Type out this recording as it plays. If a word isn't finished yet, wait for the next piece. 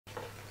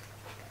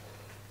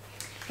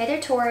Hey there,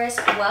 Taurus.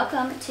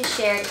 Welcome to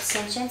Shared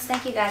Sentience.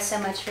 Thank you guys so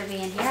much for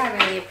being here. I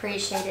really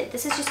appreciate it.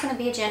 This is just going to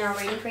be a general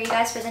reading for you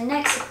guys for the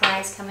next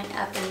surprise coming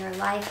up in your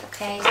life,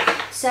 okay?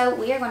 So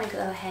we are going to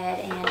go ahead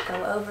and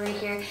go over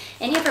here.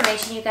 Any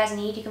information you guys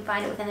need, you can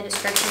find it within the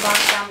description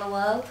box down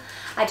below.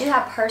 I do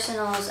have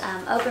personals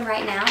open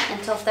right now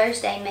until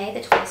Thursday, May the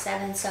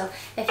 27th. So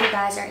if you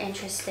guys are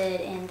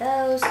interested in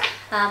those,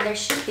 there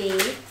should be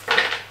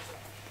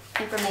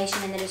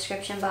information in the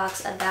description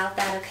box about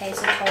that. Okay,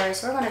 so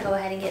Taurus, we're going to go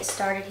ahead and get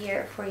started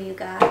here for you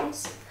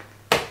guys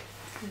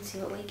and see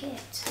what we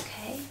get.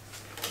 Okay,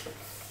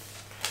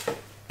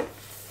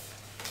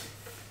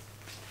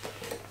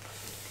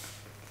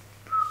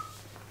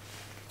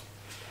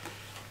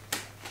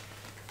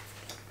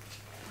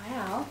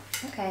 wow,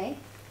 okay.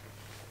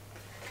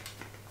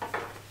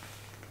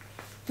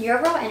 Your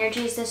overall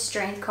energy is the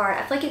Strength card.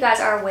 I feel like you guys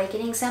are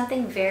awakening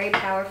something very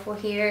powerful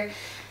here.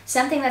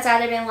 Something that's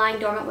either been lying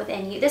dormant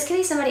within you. This could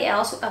be somebody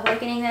else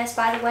awakening this,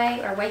 by the way,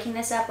 or waking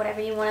this up,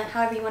 whatever you want to,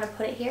 however you want to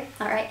put it here.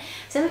 All right.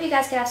 Some of you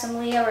guys could have some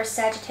Leo or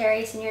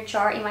Sagittarius in your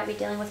chart. You might be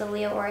dealing with a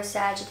Leo or a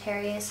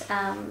Sagittarius.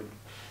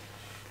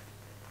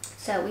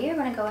 So we are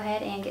going to go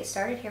ahead and get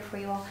started here for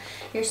you all.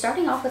 You're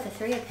starting off with the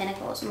Three of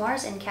Pentacles,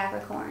 Mars and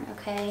Capricorn.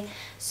 Okay.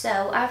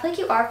 So I feel like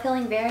you are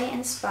feeling very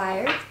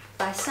inspired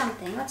by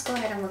something. Let's go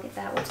ahead and look at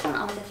that. What's going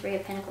on with the Three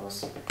of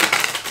Pentacles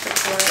for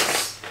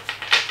Taurus?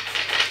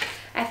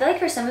 I feel like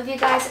for some of you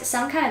guys,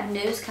 some kind of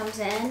news comes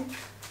in.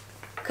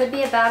 Could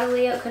be about a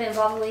Leo, could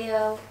involve a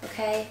Leo,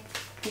 okay?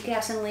 You could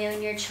have some Leo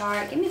in your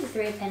chart. Give me the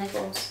Three of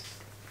Pentacles.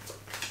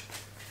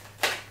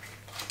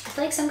 I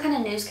feel like some kind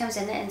of news comes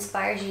in that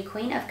inspires you.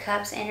 Queen of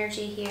Cups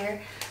energy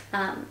here.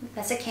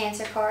 That's a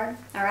Cancer card,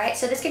 all right?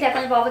 So this could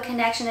definitely involve a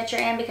connection that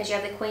you're in because you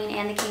have the Queen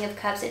and the King of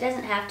Cups. It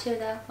doesn't have to,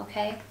 though,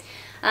 okay?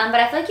 But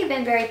I feel like you've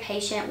been very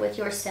patient with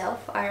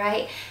yourself, all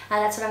right?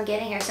 That's what I'm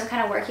getting here. Some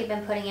kind of work you've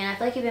been putting in. I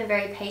feel like you've been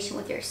very patient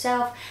with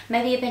yourself.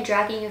 Maybe you've been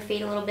dragging your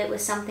feet a little bit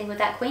with something. With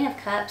that Queen of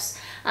Cups,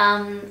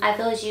 I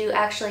feel as you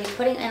actually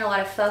putting in a lot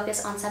of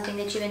focus on something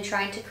that you've been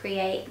trying to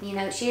create. You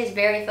know, she is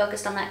very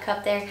focused on that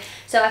cup there.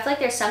 So I feel like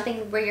there's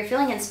something where you're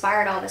feeling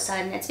inspired all of a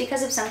sudden. It's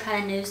because of some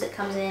kind of news that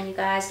comes in, you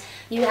guys.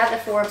 You have the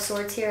Four of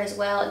Swords here as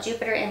well.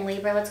 Jupiter in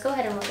Libra. Let's go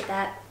ahead and look at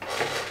that.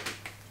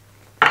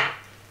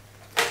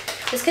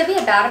 This could be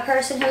about a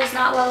person who is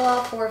not well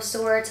off, Four of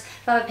Swords,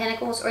 Five of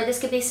Pentacles, or this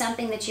could be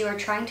something that you are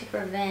trying to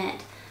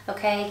prevent.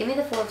 Okay, give me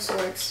the Four of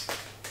Swords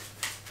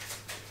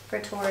for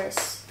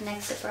Taurus.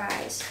 Next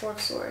surprise, Four of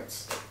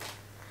Swords.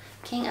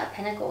 King of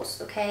Pentacles,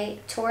 okay?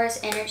 Taurus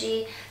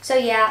energy. So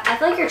yeah, I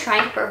feel like you're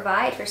trying to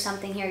provide for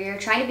something here. You're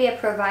trying to be a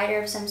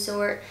provider of some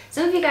sort.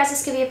 Some of you guys,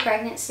 this could be a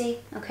pregnancy,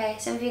 okay?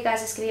 Some of you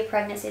guys, this could be a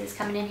pregnancy that's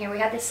coming in here. We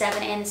have the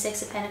Seven and the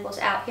Six of Pentacles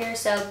out here.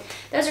 So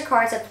those are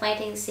cards of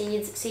planting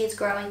seeds, seeds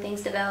growing,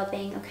 things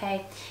developing,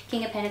 okay?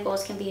 King of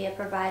Pentacles can be a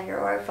provider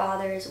or a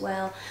father as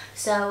well.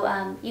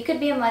 So you could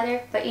be a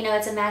mother, but you know,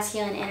 it's a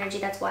masculine energy.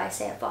 That's why I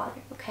say a father,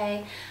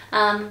 okay?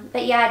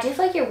 But yeah, I do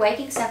feel like you're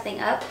waking something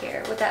up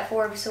here with that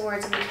Four of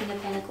Swords and the King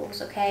of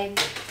Pentacles, okay?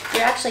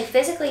 You're actually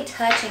physically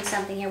touching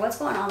something here. What's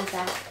going on with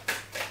that?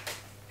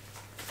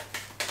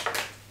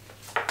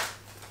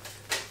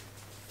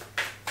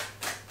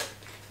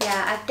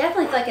 Yeah, I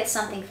definitely feel like it's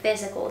something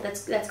physical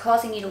that's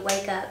causing you to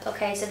wake up,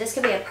 okay? So this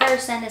could be a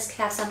person. This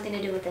could have something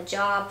to do with a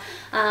job.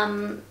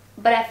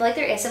 But I feel like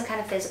there is some kind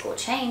of physical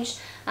change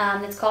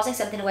that's causing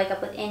something to wake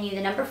up within you.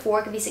 The number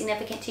 4 could be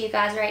significant to you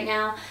guys right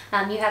now.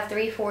 You have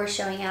 3 4s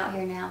showing out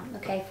here now.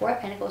 Okay, 4 of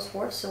Pentacles,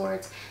 4 of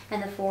Swords,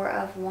 and the 4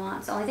 of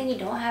Wands. The only thing you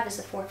don't have is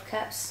the 4 of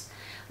Cups,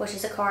 which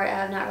is a card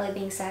of not really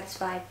being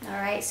satisfied. All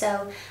right,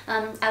 so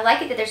I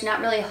like it that there's not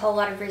really a whole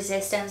lot of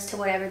resistance to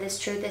whatever this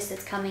truth is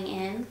that's coming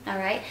in. All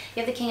right,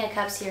 you have the King of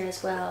Cups here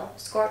as well.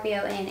 Scorpio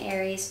and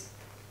Aries.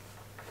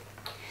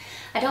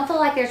 I don't feel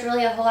like there's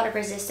really a whole lot of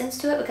resistance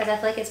to it because I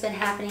feel like it's been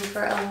happening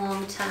for a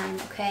long time,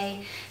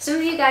 okay? Some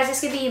of you guys,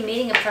 this could be you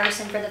meeting a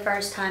person for the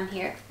first time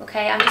here,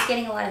 okay? I'm just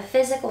getting a lot of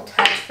physical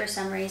touch for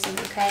some reason,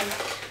 okay?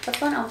 What's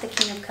going on with the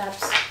King of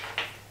Cups?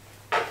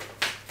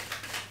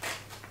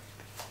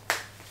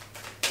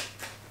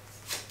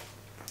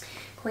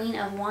 Queen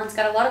of Wands.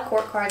 Got a lot of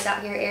court cards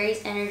out here.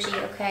 Aries energy,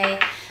 okay?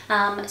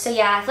 So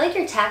yeah, I feel like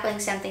you're tackling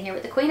something here.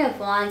 With the Queen of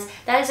Wands,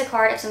 that is a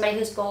card of somebody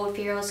who's bold,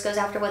 fearless, goes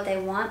after what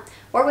they want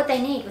or what they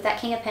need. With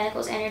that King of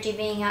Pentacles energy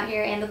being out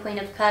here and the Queen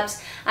of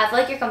Cups, I feel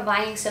like you're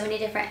combining so many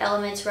different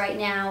elements right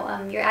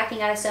now. You're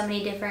acting out of so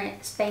many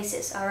different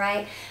spaces, all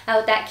right?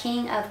 With that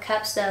King of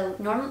Cups, though,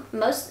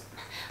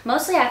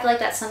 mostly I feel like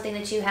that's something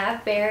that you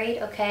have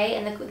buried, okay?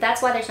 And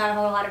that's why there's not a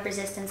whole lot of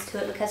resistance to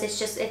it, because it's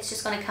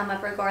just going to come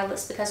up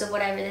regardless because of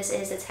whatever this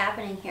is that's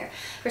happening here.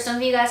 For some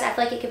of you guys, I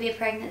feel like it could be a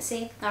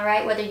pregnancy, all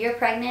right? Whether you're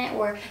pregnant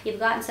or you've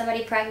gotten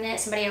somebody pregnant,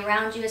 somebody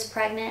around you is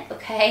pregnant,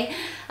 okay?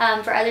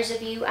 For others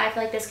of you, I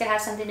feel like this could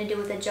have something to do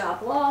with a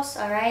job loss,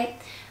 all right?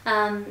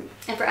 And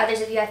for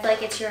others of you, I feel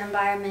like it's your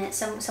environment,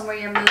 somewhere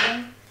you're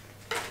moving.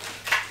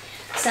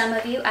 Some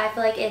of you, I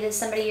feel like it is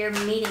somebody you're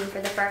meeting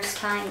for the first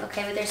time,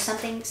 okay? But there's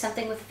something with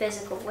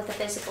a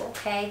physical,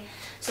 okay?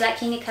 So that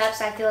King of Cups,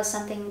 I feel, is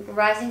something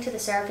rising to the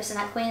surface, and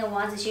that Queen of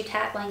Wands is you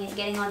tackling it,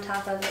 getting on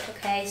top of it,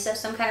 okay? So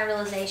some kind of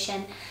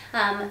realization.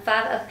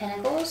 Five of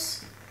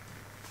Pentacles,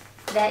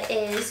 that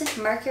is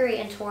Mercury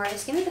and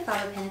Taurus. Give me the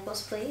Five of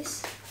Pentacles,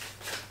 please.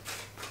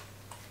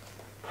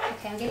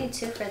 Okay, I'm getting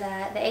 2 for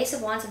that. The Ace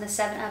of Wands and the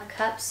Seven of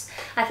Cups.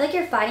 I feel like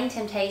you're fighting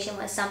temptation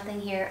with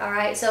something here, all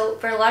right? So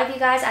for a lot of you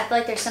guys, I feel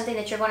like there's something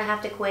that you're going to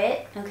have to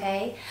quit,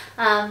 okay?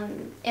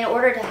 In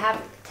order to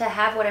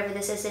have whatever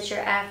this is that you're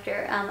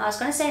after. I was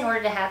going to say in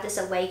order to have this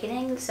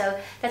awakening, so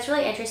that's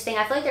really interesting.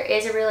 I feel like there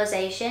is a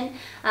realization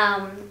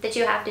that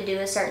you have to do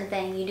a certain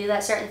thing. You do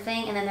that certain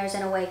thing, and then there's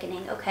an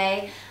awakening,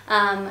 okay?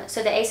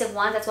 So the Ace of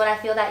Wands, that's what I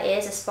feel that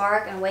is, a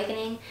spark, an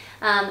awakening.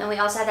 And we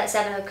also have that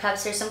Seven of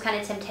Cups. There's some kind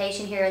of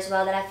temptation here as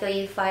well that I feel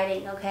you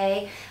fighting,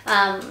 okay?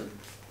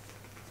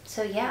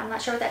 So yeah, I'm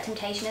not sure what that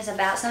temptation is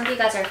about. Some of you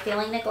guys are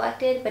feeling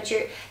neglected, but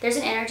there's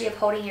an energy of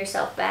holding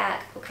yourself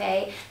back,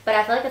 okay? But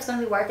I feel like it's going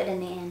to be worth it in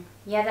the end.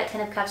 You have that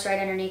Ten of Cups right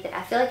underneath it.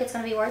 I feel like it's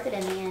going to be worth it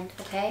in the end,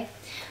 okay?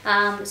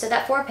 So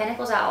that Four of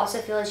Pentacles, I also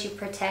feel is you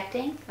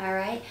protecting, all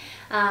right?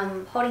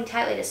 Holding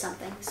tightly to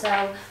something.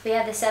 So we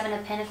have the Seven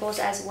of Pentacles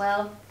as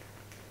well.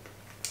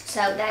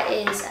 So that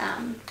is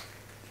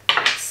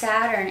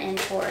Saturn and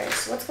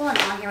Taurus. What's going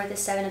on here with the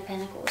Seven of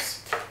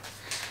Pentacles?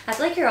 I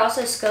feel like you're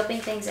also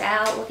scoping things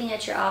out, looking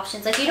at your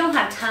options. Like you don't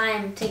have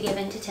time to give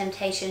in to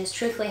temptation is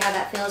truthfully how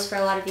that feels for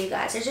a lot of you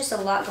guys. There's just a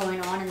lot going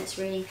on in this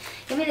reading.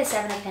 Give me the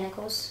Seven of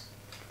Pentacles.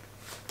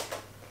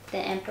 The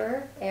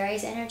Emperor,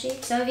 Aries energy.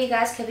 Some of you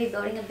guys could be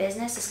building a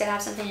business. This could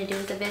have something to do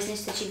with the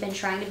business that you've been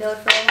trying to build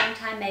for a long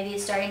time. Maybe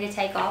it's starting to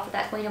take off with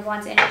that Queen of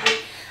Wands energy.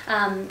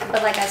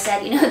 But like I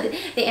said, you know,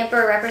 the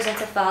Emperor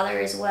represents a father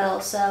as well.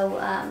 So,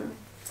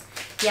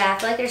 yeah, I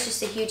feel like there's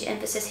just a huge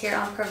emphasis here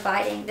on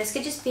providing. This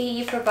could just be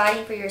you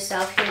providing for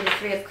yourself here. The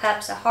Three of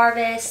Cups, a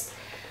harvest,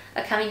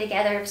 a coming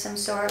together of some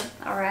sort,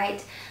 all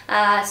right?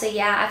 So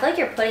yeah, I feel like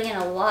you're putting in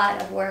a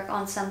lot of work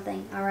on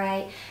something, all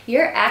right?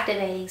 You're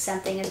activating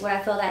something is what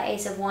I feel that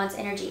Ace of Wands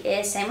energy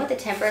is. Same with the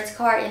Temperance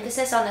card,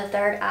 emphasis on the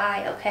third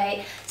eye,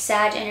 okay?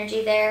 Sag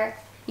energy there.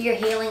 You're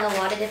healing a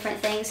lot of different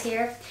things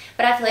here.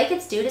 But I feel like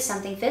it's due to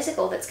something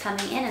physical that's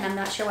coming in, and I'm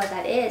not sure what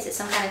that is. It's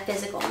some kind of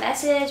physical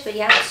message, but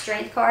you have the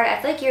Strength card.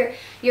 I feel like you're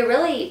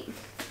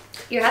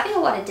having a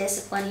lot of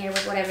discipline here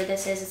with whatever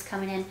this is that's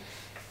coming in.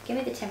 Give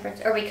me the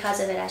Temperance, or because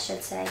of it, I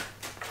should say.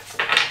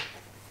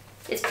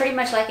 It's pretty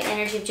much like an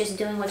energy of just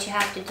doing what you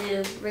have to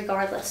do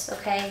regardless,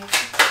 okay?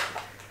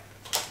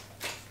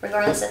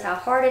 Regardless of how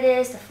hard it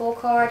is, the Fool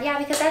card. Yeah,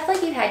 because I feel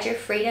like you've had your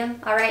freedom,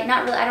 all right?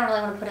 Not really, I don't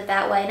really want to put it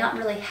that way. Not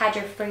really had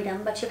your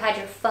freedom, but you've had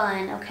your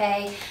fun,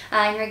 okay?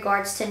 In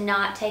regards to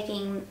not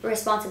taking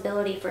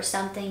responsibility for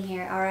something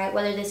here, all right?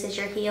 Whether this is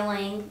your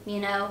healing, you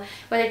know,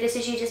 whether this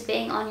is you just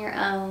being on your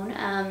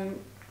own.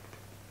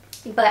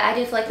 But I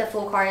do feel like the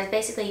Fool card is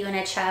basically you in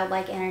a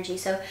childlike energy.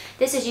 So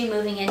this is you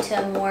moving into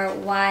a more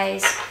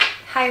wise,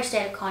 higher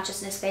state of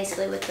consciousness,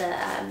 basically, with the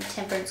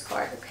Temperance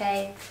card,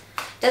 okay?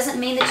 Doesn't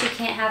mean that you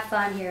can't have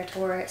fun here,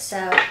 Taurus.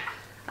 So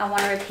I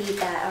want to repeat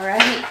that, all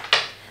right?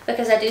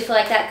 Because I do feel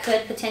like that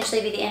could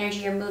potentially be the energy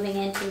you're moving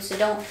into. So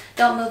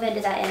don't move into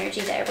that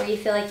energy there where you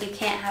feel like you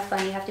can't have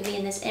fun. You have to be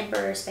in this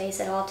Emperor space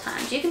at all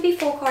times. You can be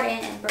Fool card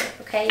and Emperor,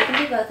 okay? You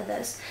can do both of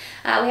those.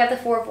 We have the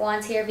Four of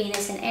Wands here,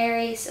 Venus and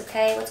Aries,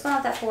 okay? What's going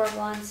on with that Four of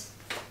Wands?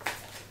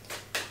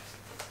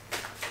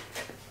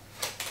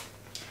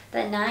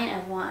 The Nine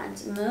of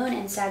Wands, Moon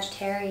and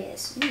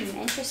Sagittarius.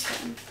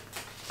 Interesting.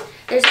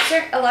 There's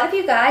a lot of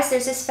you guys,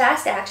 there's this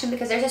fast action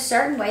because there's a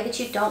certain way that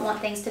you don't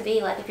want things to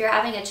be. Like if you're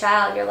having a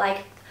child, you're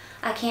like,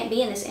 I can't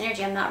be in this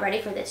energy. I'm not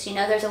ready for this. You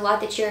know, there's a lot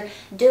that you're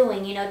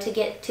doing, you know, to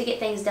get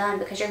things done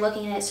because you're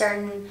looking at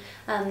certain,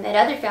 at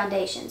other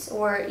foundations,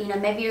 or, you know,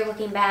 maybe you're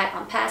looking back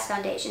on past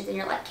foundations and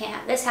you're like, can't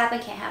have this happen,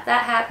 can't have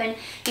that happen.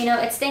 You know,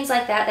 it's things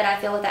like that that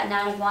I feel with that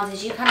Nine of Wands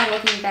is you kind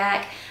of looking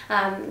back,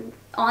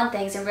 on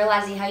things and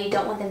realizing how you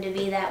don't want them to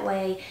be that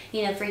way,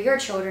 you know, for your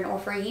children or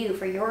for you,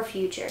 for your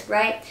future,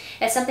 right?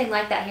 It's something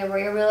like that here where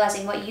you're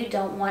realizing what you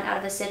don't want out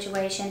of a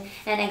situation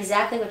and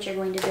exactly what you're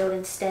going to build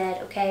instead,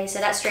 okay? So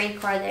that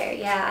Strength card there,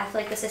 yeah, I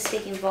feel like this is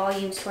speaking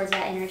volumes towards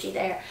that energy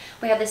there.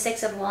 We have the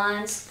Six of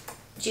Wands,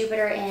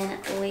 Jupiter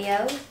and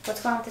Leo.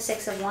 What's going on with the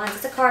Six of Wands?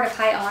 It's a card of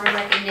high honor,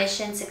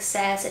 recognition,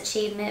 success,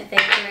 achievement,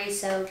 victory.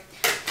 So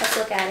let's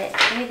look at it.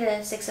 Give me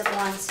the Six of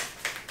Wands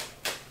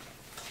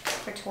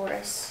for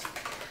Taurus.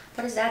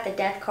 What is that? The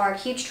Death card.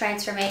 Huge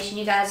transformation.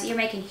 You guys, you're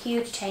making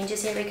huge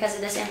changes here because of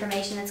this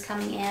information that's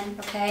coming in,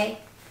 okay?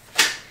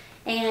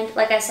 And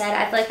like I said,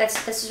 I feel like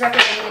this is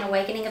representing an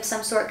awakening of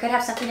some sort. Could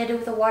have something to do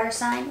with a water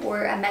sign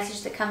or a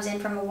message that comes in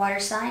from a water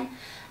sign.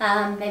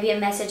 maybe a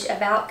message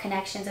about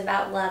connections,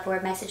 about love, or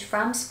a message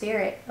from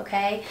spirit,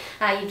 okay?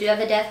 You do have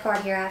the death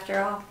card here after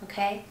all,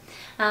 okay?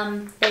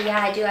 But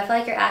yeah, I feel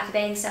like you're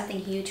activating something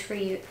huge for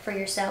you, for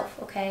yourself,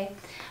 okay?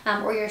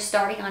 Or you're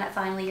starting on it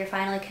finally, you're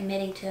finally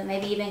committing to it,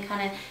 maybe even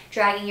kind of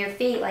dragging your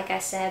feet, like I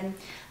said,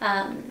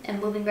 and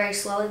moving very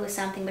slowly with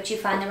something, but you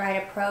find the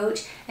right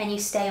approach and you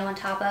stay on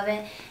top of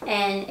it,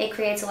 and it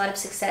creates a lot of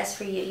success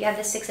for you. You have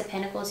the Six of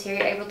Pentacles here,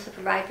 you're able to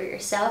provide for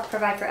yourself,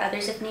 provide for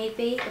others if need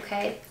be,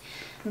 okay?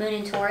 Moon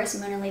in Taurus,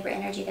 Moon and Libra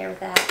energy there with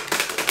that.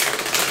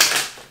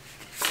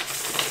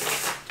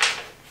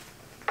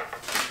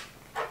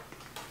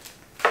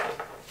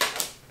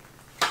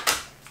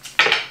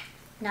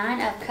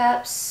 Nine of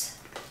Cups,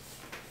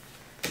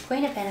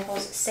 Queen of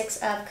Pentacles, Six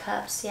of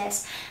Cups,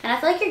 yes. And I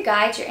feel like your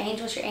guides, your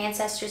angels, your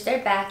ancestors,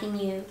 they're backing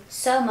you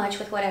so much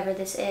with whatever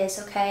this is,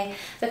 okay?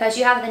 Because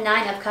you have the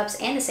Nine of Cups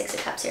and the Six of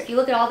Cups here. If you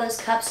look at all those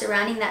cups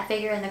surrounding that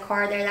figure in the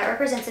card there, that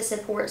represents a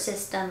support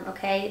system,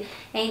 okay?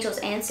 Angels,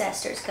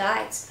 ancestors,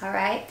 guides, all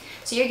right?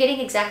 So you're getting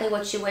exactly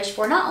what you wish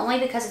for, not only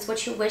because it's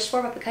what you wish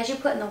for, but because you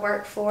put in the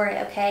work for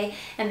it, okay?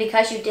 And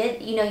because you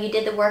did, you know, you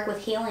did the work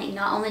with healing,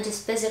 not only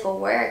just physical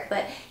work,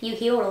 but you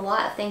healed a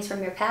lot of things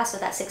from your past with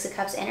that Six of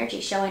Cups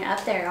energy showing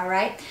up there, all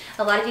right?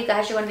 A lot of you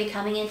guys are going to be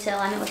coming into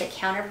alignment with a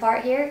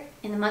counterpart here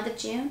in the month of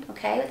June,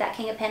 okay, with that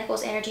King of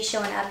Pentacles energy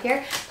showing up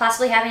here,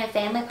 possibly having a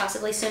family,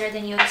 possibly sooner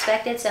than you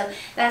expected. So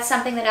that's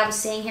something that I was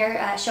seeing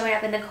here showing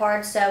up in the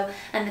card. So,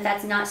 and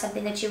that's not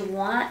something that you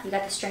want. You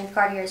got the Strength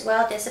card here as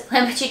well,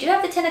 discipline, but you do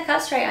have the Ten of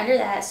Cups right under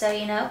that. So,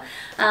 you know,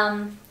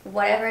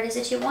 whatever it is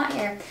that you want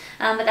here.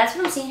 But that's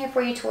what I'm seeing here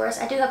for you, Taurus.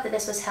 I do hope that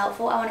this was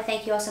helpful. I want to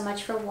thank you all so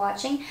much for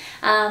watching.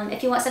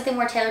 If you want something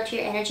more tailored to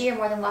your energy, you're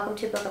more than welcome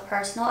to book a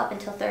personal up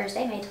until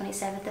Thursday, May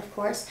 27th, of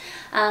course.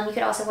 You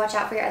could also watch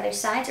out for your other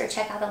signs or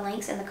check out the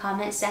links in the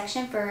comments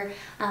section for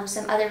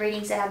some other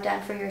readings that I've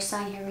done for your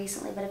sign here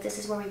recently. But if this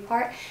is where we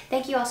part,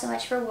 thank you all so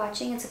much for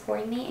watching and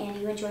supporting me,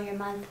 and you enjoy your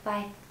month.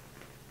 Bye.